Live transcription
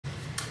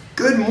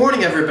Good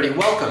morning, everybody.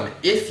 Welcome.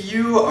 If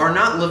you are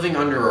not living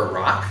under a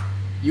rock,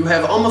 you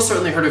have almost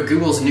certainly heard of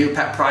Google's new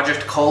pet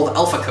project called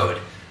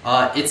AlphaCode.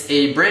 It's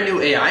a brand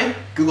new AI.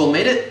 Google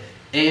made it,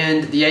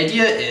 and the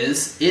idea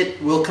is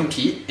it will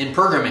compete in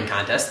programming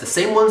contests, the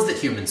same ones that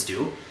humans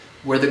do,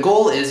 where the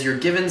goal is you're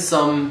given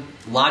some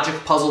logic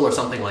puzzle or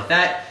something like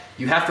that.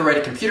 You have to write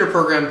a computer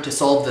program to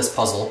solve this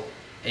puzzle,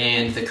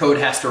 and the code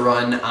has to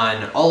run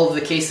on all of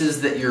the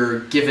cases that you're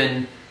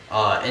given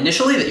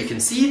initially that you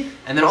can see,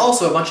 and then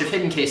also a bunch of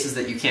hidden cases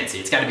that you can't see.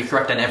 It's got to be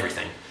correct on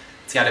everything.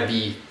 It's got to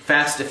be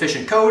fast,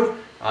 efficient code,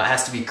 it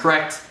has to be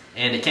correct,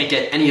 and it can't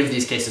get any of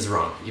these cases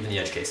wrong, even the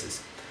edge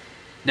cases.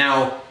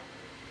 Now,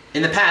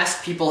 in the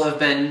past, people have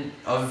been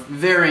of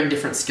varying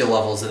different skill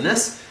levels in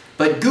this,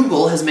 but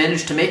Google has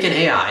managed to make an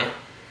AI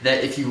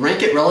that if you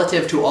rank it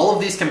relative to all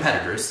of these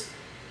competitors,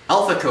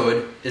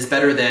 AlphaCode is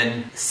better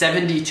than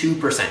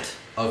 72%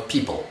 of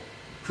people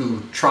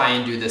who try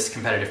and do this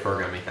competitive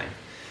programming thing.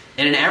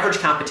 In an average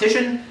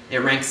competition, it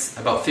ranks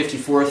about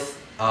 54th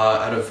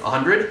out of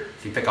 100,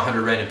 if you pick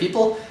 100 random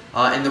people.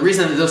 And the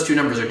reason that those two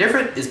numbers are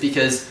different is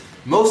because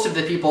most of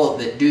the people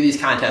that do these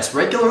contests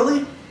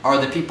regularly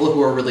are the people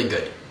who are really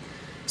good.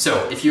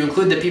 So if you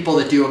include the people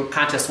that do a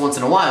contest once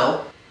in a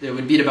while, it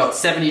would beat about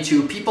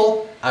 72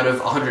 people out of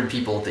 100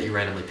 people that you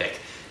randomly pick.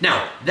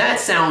 Now,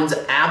 that sounds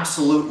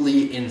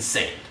absolutely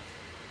insane.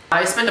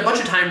 I spent a bunch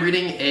of time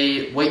reading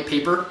a white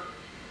paper,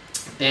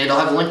 and I'll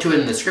have a link to it in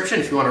the description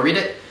if you want to read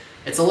it.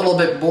 It's a little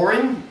bit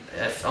boring,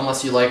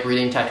 unless you like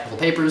reading technical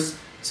papers,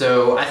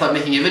 so I thought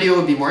making a video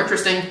would be more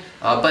interesting,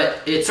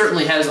 but it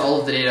certainly has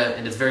all of the data,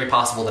 and it's very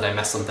possible that I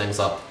messed some things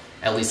up,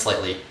 at least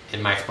slightly,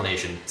 in my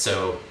explanation.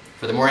 So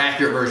for the more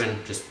accurate version,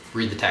 just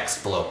read the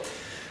text below.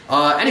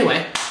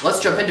 Anyway, let's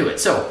jump into it.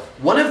 So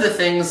one of the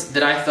things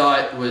that I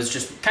thought was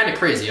just kind of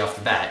crazy off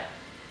the bat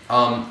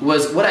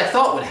was what I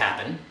thought would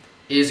happen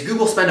is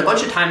Google spend a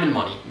bunch of time and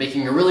money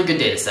making a really good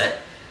data set,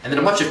 and then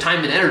a bunch of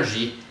time and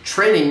energy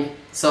training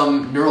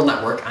some neural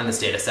network on this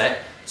data set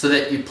so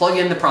that you plug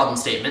in the problem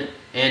statement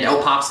and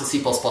out pops the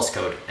C++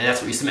 code. And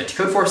that's what you submit to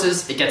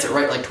Codeforces. It gets it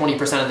right like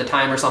 20% of the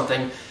time or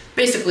something.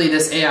 Basically,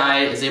 this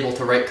AI is able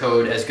to write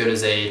code as good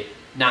as a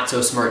not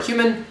so smart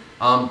human,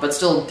 but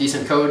still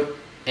decent code,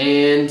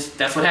 and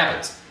that's what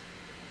happens.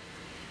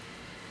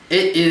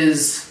 It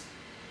is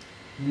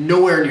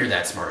nowhere near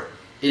that smart.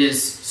 It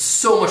is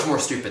so much more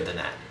stupid than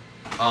that,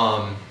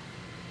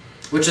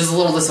 which is a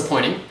little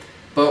disappointing.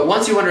 But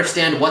once you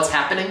understand what's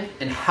happening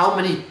and how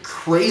many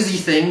crazy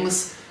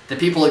things the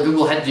people at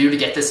Google had to do to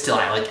get this to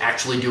like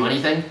actually do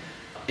anything,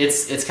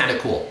 it's kind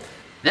of cool.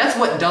 That's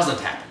what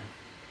doesn't happen.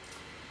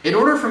 In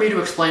order for me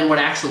to explain what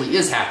actually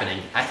is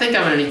happening, I think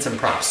I'm going to need some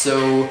props.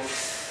 So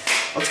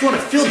let's go on a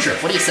field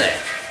trip. What do you say?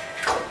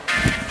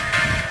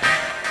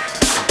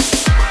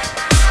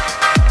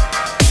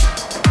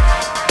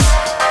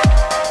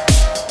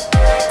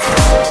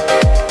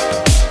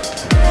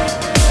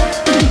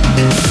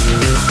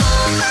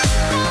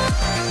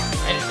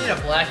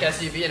 Black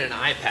SUV and an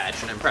eye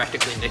patch, and I'm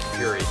practically Nick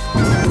Fury.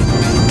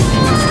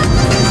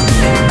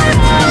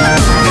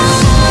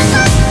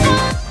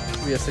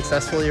 We have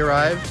successfully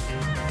arrived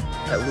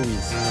at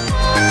Louise.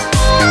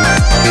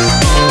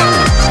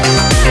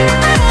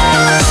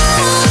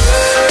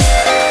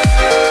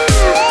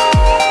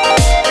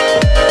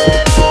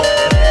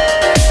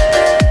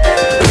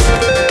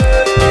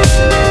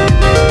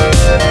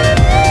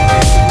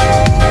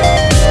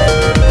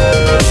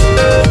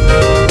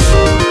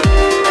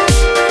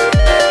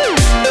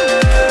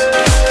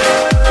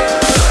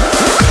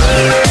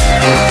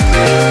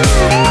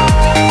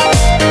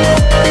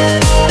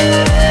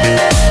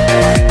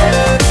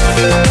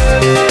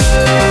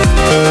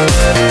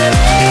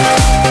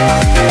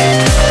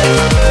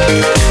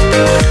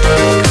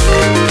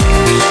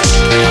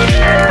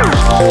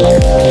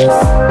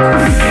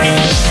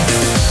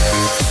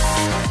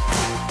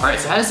 Alright,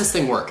 so how does this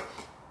thing work?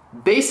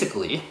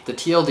 Basically, the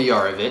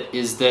TLDR of it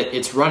is that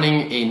it's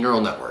running a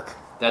neural network.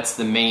 That's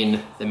the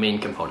main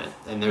component.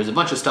 And there's a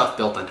bunch of stuff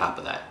built on top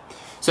of that.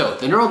 So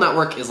the neural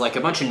network is like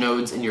a bunch of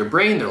nodes in your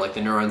brain. They're like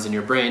the neurons in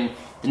your brain.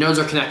 The nodes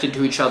are connected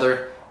to each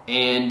other,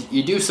 and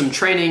you do some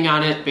training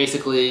on it.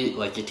 Basically,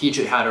 like you teach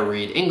it how to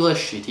read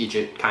English, you teach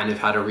it kind of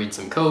how to read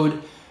some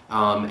code.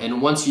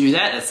 And once you do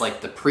that, that's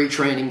like the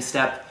pre-training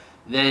step.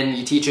 Then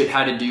you teach it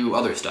how to do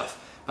other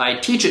stuff. By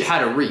teach it how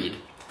to read,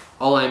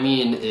 all I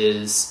mean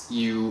is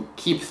you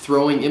keep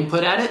throwing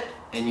input at it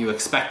and you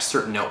expect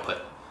certain output.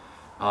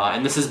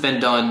 And this has been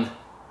done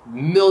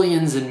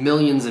millions and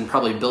millions and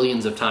probably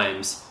billions of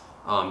times.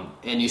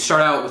 And you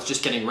start out with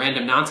just getting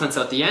random nonsense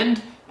at the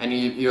end, and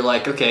you're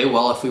like, okay,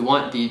 well, if we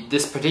want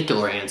this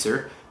particular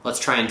answer, let's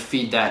try and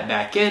feed that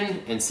back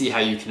in and see how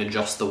you can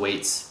adjust the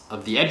weights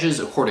of the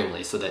edges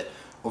accordingly so that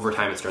over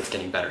time it starts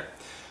getting better.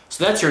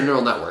 So that's your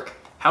neural network.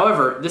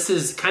 However, this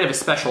is kind of a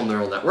special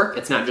neural network.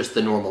 It's not just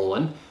the normal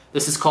one.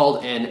 This is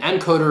called an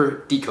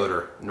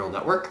encoder-decoder neural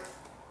network,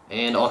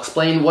 and I'll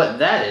explain what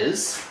that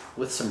is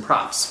with some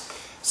props.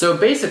 So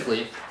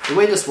basically, the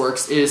way this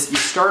works is you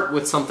start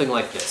with something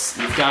like this.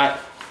 You've got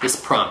this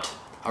prompt.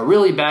 a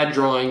really bad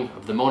drawing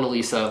of the Mona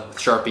Lisa with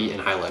Sharpie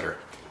and highlighter.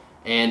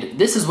 And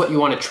this is what you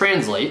want to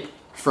translate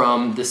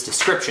from this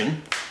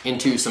description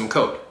into some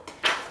code.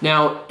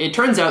 Now, it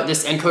turns out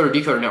this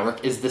encoder-decoder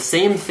network is the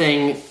same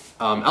thing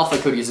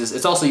AlphaCode uses.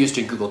 It's also used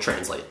in Google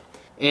Translate.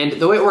 And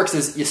the way it works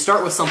is you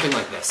start with something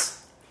like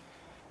this.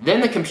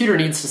 Then the computer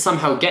needs to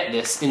somehow get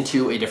this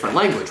into a different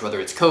language, whether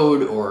it's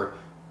code or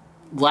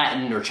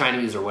Latin or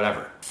Chinese or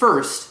whatever.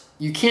 First,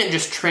 you can't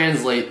just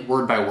translate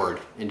word by word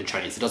into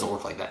Chinese. It doesn't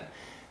work like that.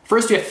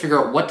 First, you have to figure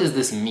out what does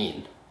this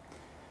mean.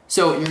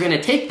 So you're going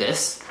to take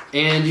this,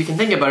 and you can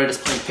think about it as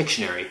playing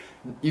Pictionary.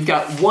 You've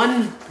got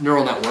one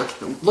neural network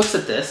that looks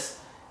at this,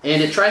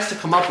 and it tries to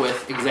come up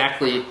with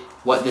exactly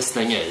what this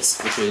thing is,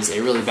 which is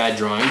a really bad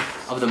drawing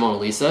of the Mona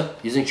Lisa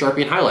using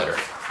Sharpie and highlighter.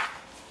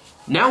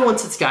 Now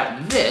once it's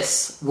got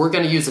this, we're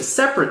going to use a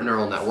separate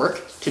neural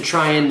network to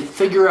try and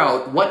figure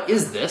out what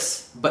is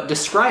this, but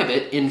describe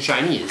it in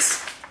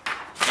Chinese.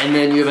 And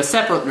then you have a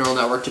separate neural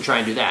network to try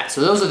and do that. So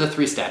those are the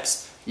 3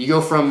 steps. You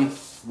go from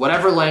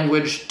whatever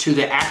language to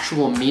the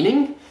actual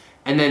meaning,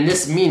 and then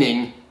this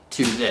meaning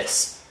to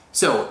this.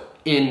 So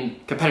in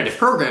competitive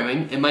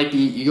programming, it might be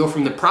you go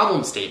from the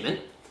problem statement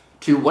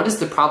to what is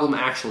the problem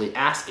actually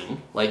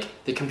asking. Like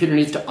the computer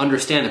needs to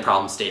understand the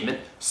problem statement,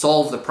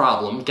 solve the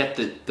problem, get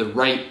the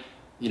right,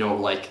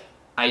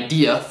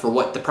 idea for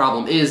what the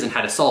problem is and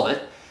how to solve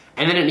it.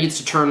 And then it needs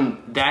to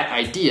turn that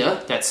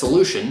idea, that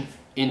solution,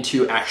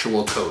 into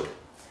actual code.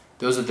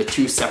 Those are the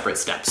 2 separate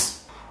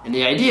steps. And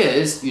the idea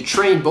is you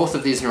train both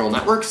of these neural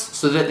networks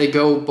so that they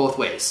go both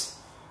ways.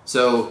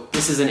 So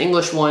this is an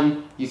English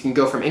one. You can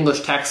go from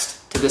English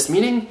text to this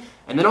meaning,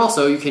 and then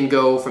also you can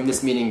go from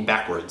this meaning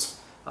backwards.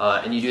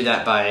 And you do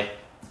that by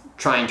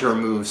trying to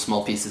remove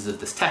small pieces of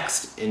this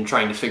text and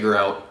trying to figure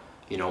out,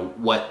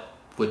 what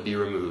would be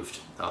removed.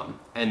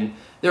 And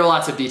there are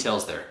lots of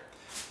details there.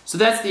 So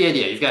that's the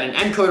idea. You've got an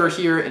encoder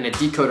here and a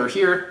decoder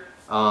here.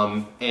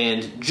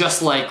 And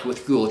just like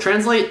with Google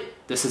Translate,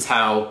 this is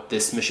how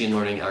this machine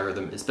learning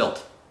algorithm is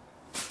built.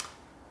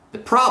 The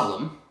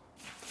problem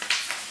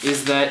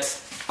is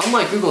that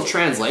unlike Google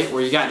Translate,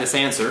 where you got this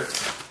answer,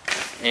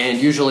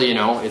 and usually,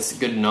 it's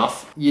good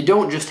enough, you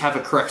don't just have a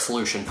correct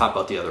solution pop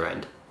out the other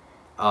end.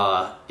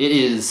 It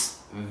is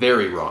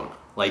very wrong.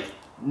 Like,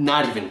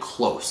 not even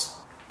close.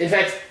 In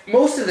fact,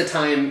 most of the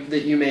time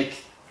that you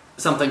make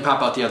something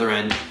pop out the other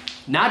end,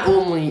 not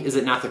only is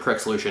it not the correct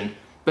solution,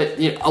 but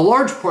a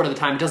large part of the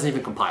time it doesn't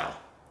even compile.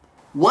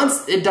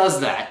 Once it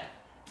does that,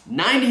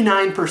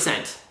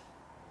 99%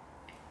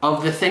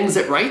 of the things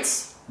it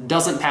writes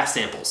doesn't pass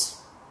samples.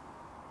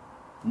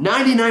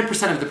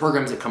 99% of the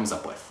programs it comes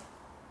up with.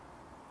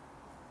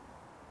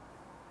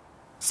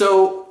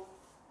 So,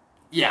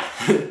 yeah,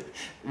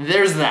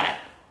 there's that.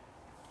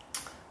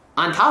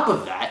 On top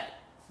of that,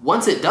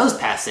 once it does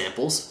pass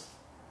samples,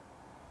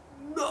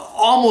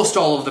 almost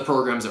all of the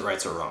programs it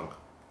writes are wrong.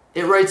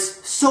 It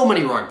writes so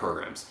many wrong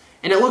programs.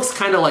 And it looks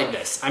kind of like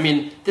this. I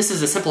mean, this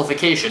is a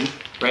simplification,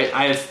 right?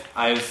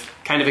 I've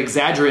kind of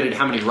exaggerated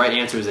how many right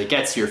answers it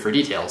gets here for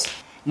details.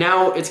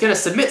 Now, it's going to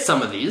submit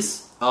some of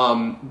these,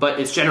 but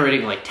it's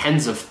generating like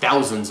tens of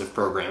thousands of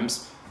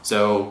programs,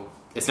 so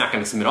it's not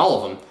going to submit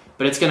all of them.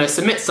 But it's going to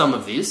submit some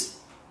of these,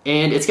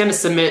 and it's going to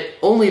submit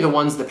only the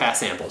ones that pass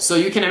samples. So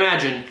you can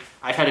imagine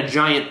I've had a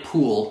giant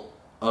pool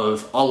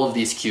of all of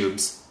these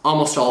cubes.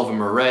 Almost all of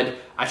them are red.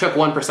 I took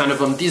 1% of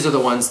them. These are the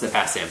ones that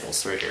pass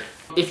samples right here.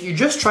 If you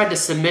just tried to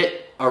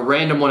submit a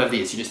random one of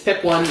these, you just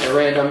pick one at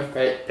random,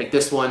 right? Pick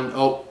this one.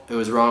 Oh, it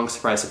was wrong.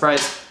 Surprise,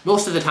 surprise.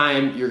 Most of the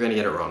time, you're going to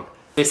get it wrong.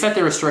 They set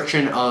the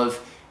restriction of,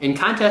 in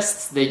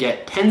contests, they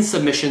get 10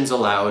 submissions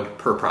allowed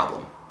per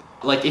problem.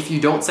 Like if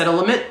you don't set a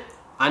limit,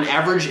 on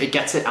average, it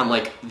gets it on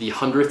like the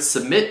 100th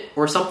submit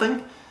or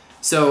something.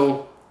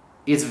 So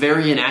it's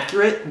very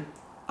inaccurate,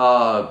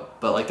 but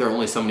like there are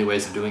only so many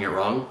ways of doing it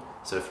wrong.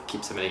 So if you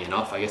keep submitting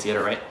enough, I guess you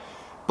get it right.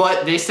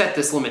 But they set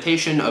this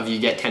limitation of you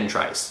get 10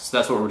 tries. So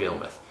that's what we're dealing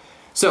with.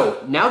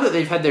 So now that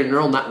they've had their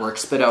neural network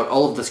spit out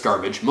all of this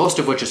garbage, most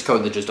of which is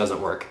code that just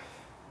doesn't work,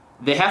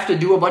 they have to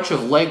do a bunch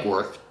of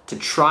legwork to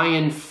try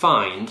and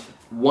find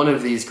one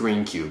of these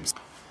green cubes.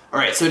 All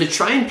right, so to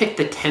try and pick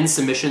the 10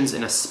 submissions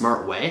in a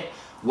smart way,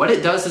 what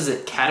it does is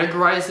it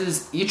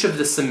categorizes each of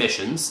the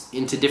submissions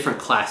into different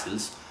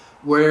classes,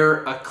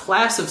 where a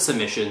class of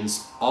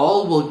submissions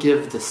all will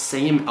give the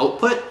same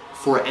output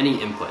for any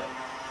input.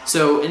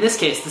 So in this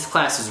case, this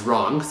class is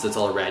wrong, because it's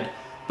all red,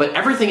 but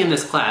everything in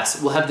this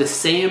class will have the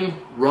same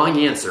wrong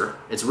answer.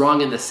 It's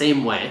wrong in the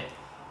same way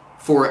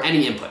for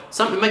any input.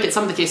 It might get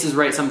some of the cases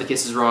right, some of the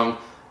cases wrong,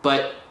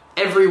 but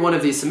every one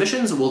of these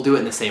submissions will do it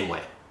in the same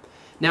way.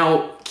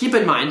 Now, keep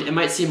in mind, it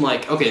might seem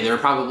like, okay, there are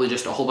probably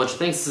just a whole bunch of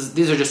things.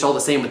 These are just all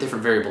the same with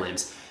different variable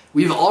names.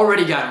 We've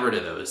already gotten rid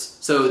of those.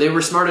 So they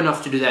were smart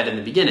enough to do that in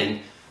the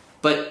beginning,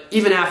 but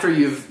even after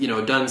you've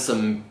done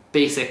some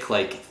basic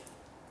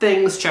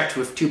things, checked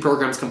with 2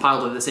 programs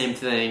compiled with the same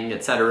thing,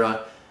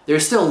 etc.,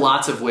 there's still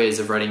lots of ways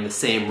of writing the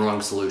same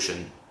wrong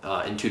solution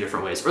in 2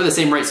 different ways, or the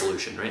same right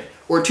solution, right?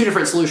 Or 2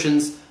 different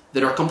solutions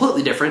that are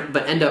completely different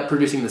but end up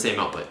producing the same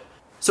output.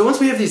 So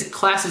once we have these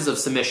classes of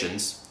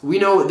submissions, we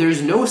know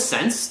there's no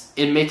sense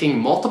in making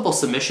multiple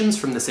submissions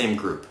from the same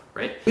group,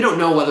 right? We don't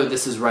know whether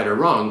this is right or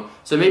wrong,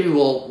 so maybe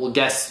we'll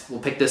guess, we'll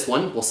pick this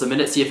one, we'll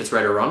submit it, see if it's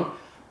right or wrong.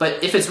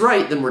 But if it's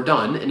right, then we're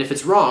done, and if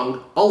it's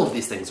wrong, all of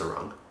these things are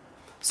wrong.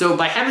 So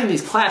by having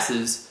these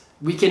classes,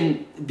 we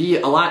can be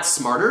a lot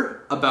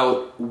smarter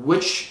about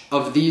which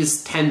of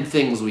these 10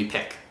 things we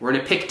pick. We're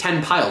gonna pick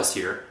 10 piles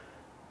here,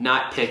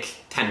 not pick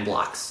 10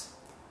 blocks.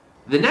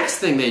 The next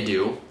thing they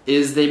do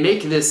is they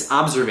make this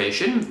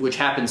observation, which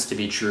happens to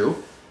be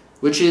true,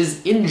 which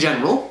is, in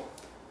general,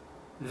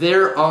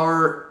 there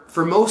are,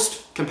 for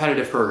most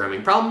competitive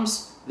programming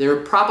problems, there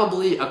are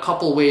probably a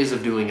couple ways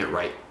of doing it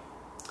right.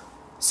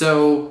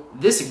 So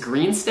this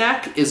green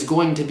stack is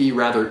going to be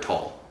rather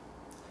tall.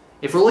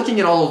 If we're looking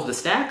at all of the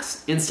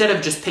stacks, instead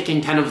of just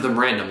picking 10 of them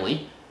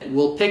randomly,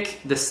 we'll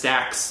pick the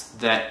stacks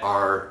that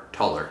are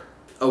taller.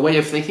 A way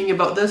of thinking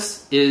about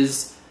this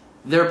is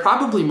there are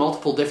probably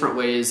multiple different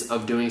ways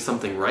of doing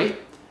something right,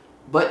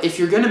 but if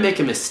you're going to make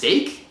a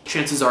mistake,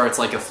 chances are it's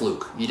like a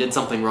fluke. You did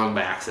something wrong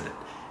by accident.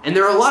 And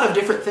there are a lot of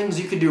different things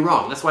you could do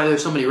wrong. That's why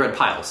there's so many red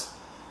piles.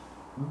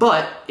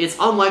 But it's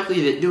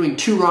unlikely that doing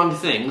 2 wrong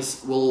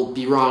things will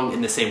be wrong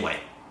in the same way.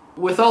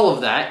 With all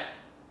of that,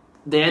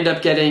 they end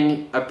up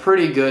getting a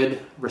pretty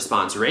good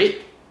response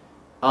rate.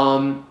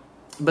 But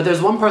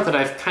there's one part that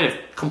I've kind of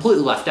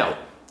completely left out,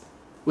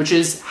 which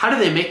is how do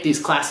they make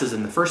these classes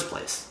in the first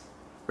place?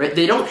 Right?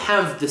 They don't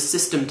have the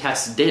system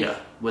test data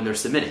when they're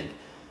submitting.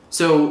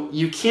 So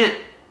you can't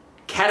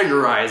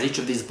categorize each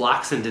of these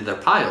blocks into their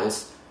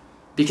piles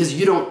because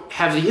you don't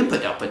have the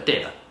input-output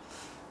data.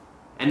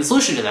 And the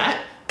solution to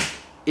that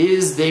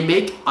is they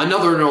make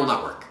another neural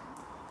network.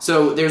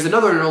 So there's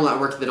another neural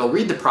network that'll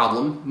read the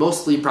problem,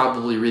 mostly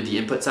probably read the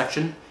input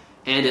section,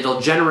 and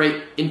it'll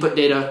generate input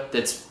data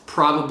that's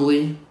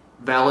probably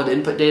valid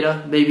input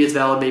data. Maybe it's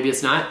valid, maybe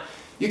it's not.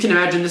 You can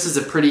imagine this is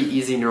a pretty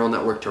easy neural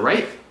network to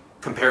write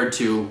compared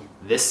to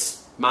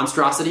this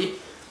monstrosity.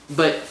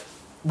 But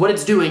what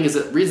it's doing is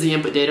it reads the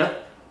input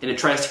data and it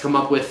tries to come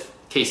up with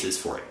cases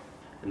for it.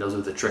 And those are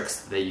the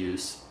tricks they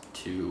use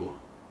to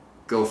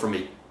go from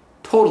a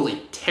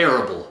totally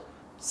terrible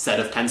set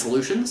of 10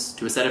 solutions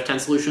to a set of 10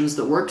 solutions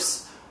that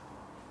works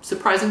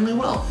surprisingly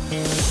well.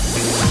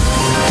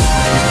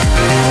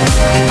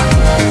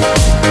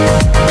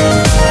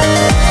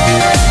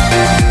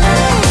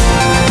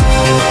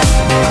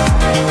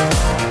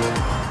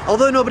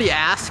 Although nobody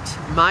asked,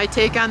 my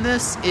take on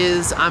this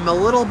is I'm a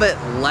little bit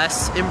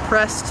less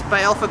impressed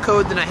by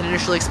AlphaCode than I had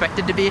initially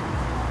expected to be.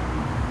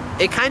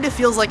 It kind of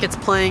feels like it's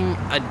playing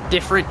a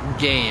different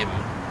game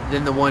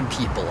than the one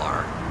people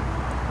are.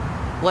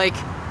 Like,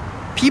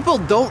 people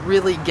don't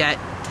really get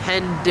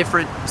 10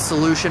 different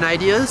solution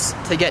ideas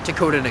to get to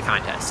code in a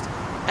contest.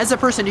 As a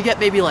person, you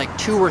get maybe like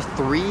 2 or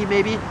 3,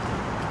 maybe,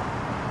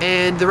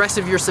 and the rest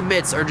of your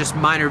submits are just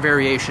minor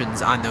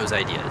variations on those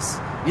ideas.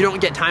 You don't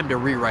get time to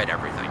rewrite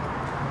everything.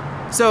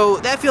 So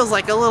that feels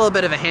like a little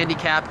bit of a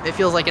handicap. It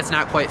feels like it's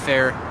not quite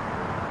fair.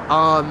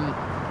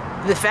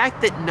 The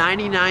fact that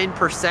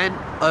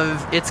 99%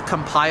 of its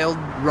compiled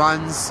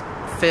runs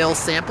fail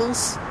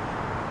samples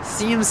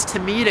seems to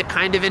me to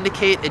kind of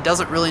indicate it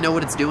doesn't really know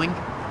what it's doing.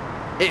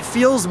 It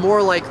feels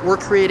more like we're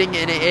creating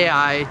an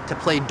AI to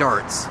play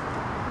darts.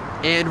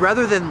 And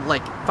rather than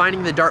like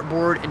finding the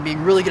dartboard and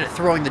being really good at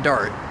throwing the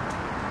dart,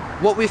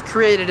 what we've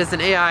created is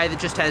an AI that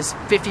just has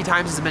 50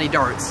 times as many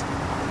darts,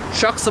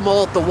 chucks them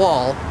all at the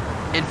wall,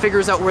 and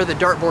figures out where the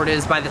dartboard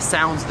is by the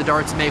sounds the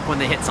darts make when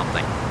they hit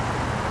something.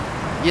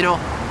 You know,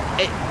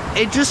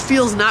 it just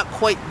feels not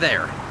quite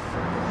there.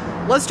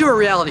 Let's do a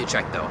reality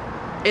check though.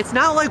 It's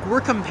not like we're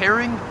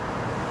comparing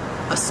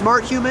a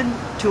smart human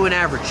to an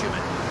average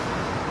human.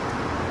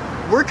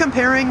 We're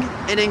comparing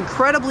an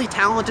incredibly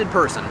talented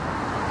person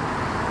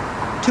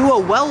to a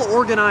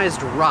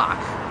well-organized rock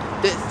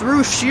that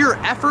through sheer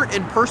effort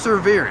and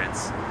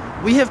perseverance,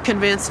 we have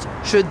convinced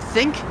should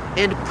think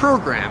and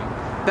program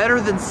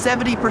better than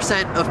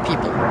 70% of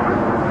people.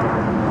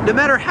 No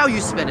matter how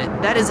you spin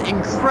it, that is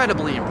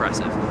incredibly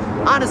impressive.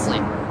 Honestly,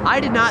 I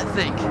did not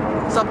think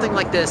something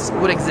like this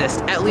would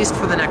exist, at least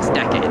for the next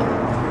decade.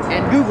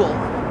 And Google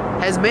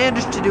has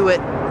managed to do it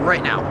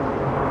right now.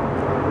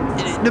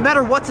 No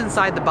matter what's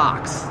inside the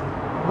box,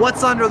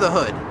 what's under the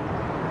hood,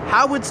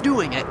 how it's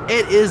doing it,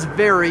 it is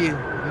very,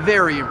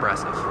 very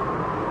impressive.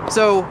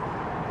 So,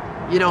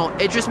 you know,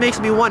 it just makes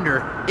me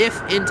wonder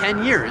if in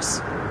 10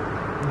 years,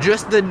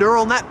 just the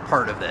neural net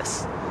part of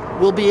this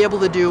will be able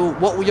to do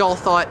what we all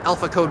thought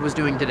AlphaCode was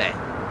doing today.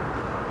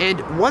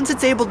 And once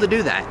it's able to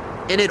do that,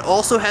 and it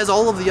also has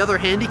all of the other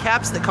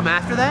handicaps that come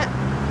after that,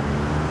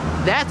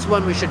 that's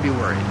when we should be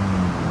worried.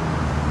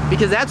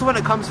 Because that's when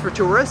it comes for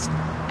tourists,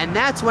 and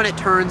that's when it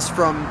turns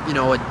from, you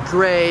know, a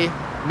gray,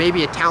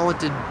 maybe a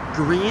talented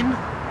green,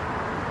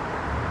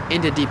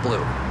 into deep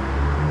blue.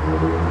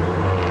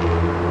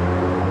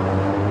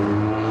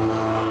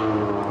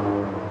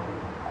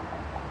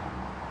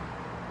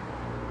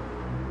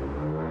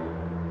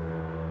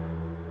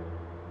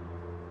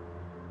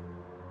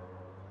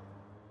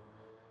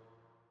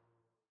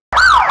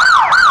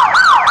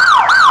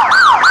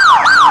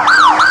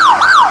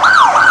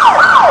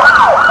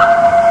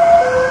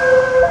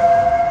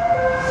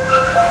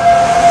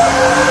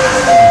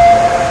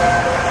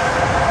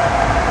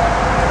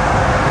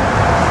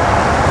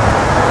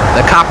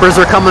 The coppers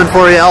are coming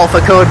for you,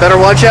 AlphaCode. Better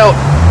watch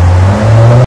out.